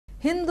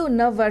Hindu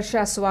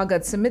Navvarsha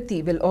Swagat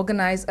Samiti will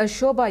organize a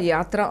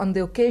Shobayatra on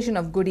the occasion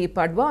of Gudi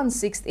Padva on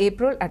 6th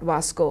April at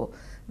Vasco.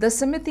 The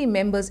Samiti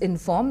members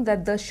informed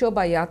that the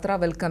Shobayatra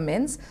will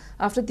commence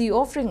after the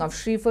offering of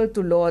Shrifal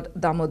to Lord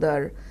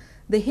Damodar.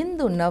 The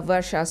Hindu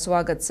Navvarsha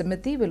Swagat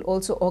Samiti will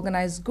also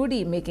organize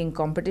Gudi making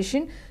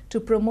competition to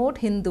promote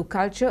Hindu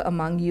culture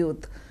among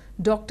youth.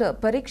 Dr.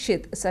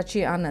 Parikshit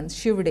Sachianand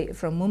Shivde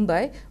from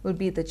Mumbai will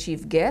be the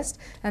chief guest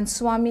and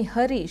Swami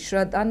Hari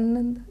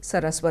Shraddhanand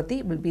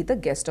Saraswati will be the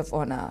guest of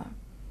honor.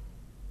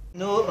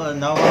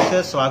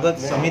 नववर्ष स्वागत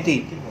समिती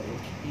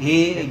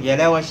ही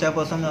गेल्या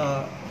वर्षापासून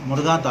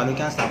मुरगांव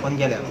तालुक्यात स्थापन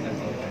केल्या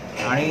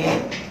आणि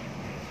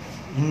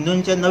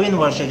हिंदूंचे नवीन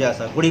वर्ष जे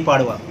आसा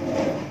गुढीपाडवा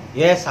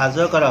हे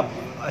साजरो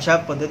करप अशा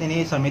पद्धतीने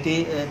ही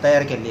समिती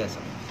तयार केल्ली आसा.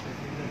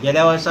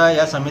 गेल्या वर्सा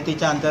ह्या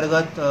समितीच्या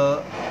अंतर्गत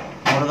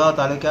मुरगांव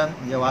तालुक्यात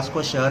म्हणजे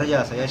वास्को शहर जे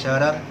आसा ह्या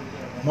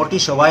शहरात मोठी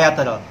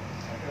शोभायात्रा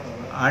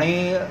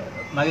आणि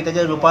मागीर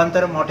तेजें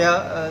रूपांतर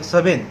मोठ्या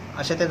सभेन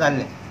अशें तें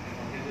जाल्लें.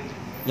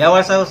 ह्या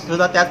वर्सा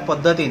सुद्धा त्याच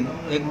पद्धतीन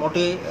एक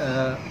मोठी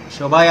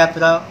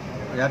शोभायात्रा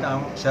ह्या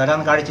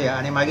शहरान काडची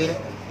आणि मागीर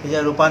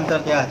तेजें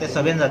रूपांतर जे आसा तें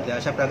सभेन जातलें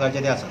अशा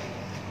प्रकारचें तें आसा.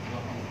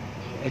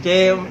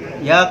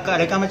 ह्या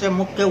कार्यक्रमाचे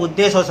मुख्य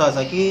उद्देश असो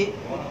आसा की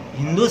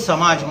हिंदू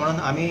समाज म्हणून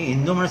आमी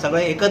हिंदू म्हणून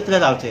सगळे एकत्र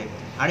रावचे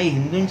आणि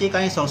हिंदूंची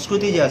काही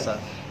संस्कृती जी आसा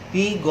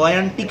ती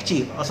गोंयांत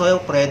टिकची असो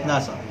प्रयत्न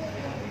आसा.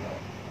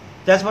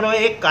 त्याच बरोबर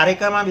एक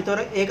कार्यक्रमा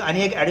भितर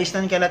आनी एक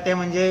एडिशन केला ते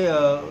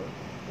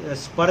म्हणजे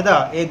स्पर्धा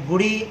एक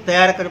गुडी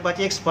तयार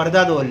करपाची एक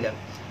स्पर्धा दवरल्या.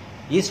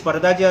 ही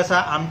स्पर्धा जी आसा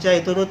आमच्या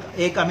हेतूंत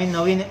एक आमी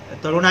नवीन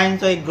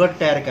तरुणांचो एक गट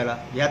तयार केला.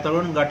 ह्या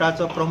तरुण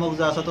गटाचो प्रमुख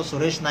जो आसा तो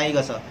सुरेश नाईक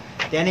आसा.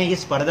 त्याने ही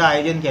स्पर्धा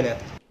आयोजन केल्या.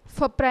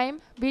 For prime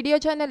video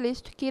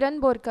journalist Kiran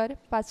Borkar,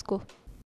 Vasco.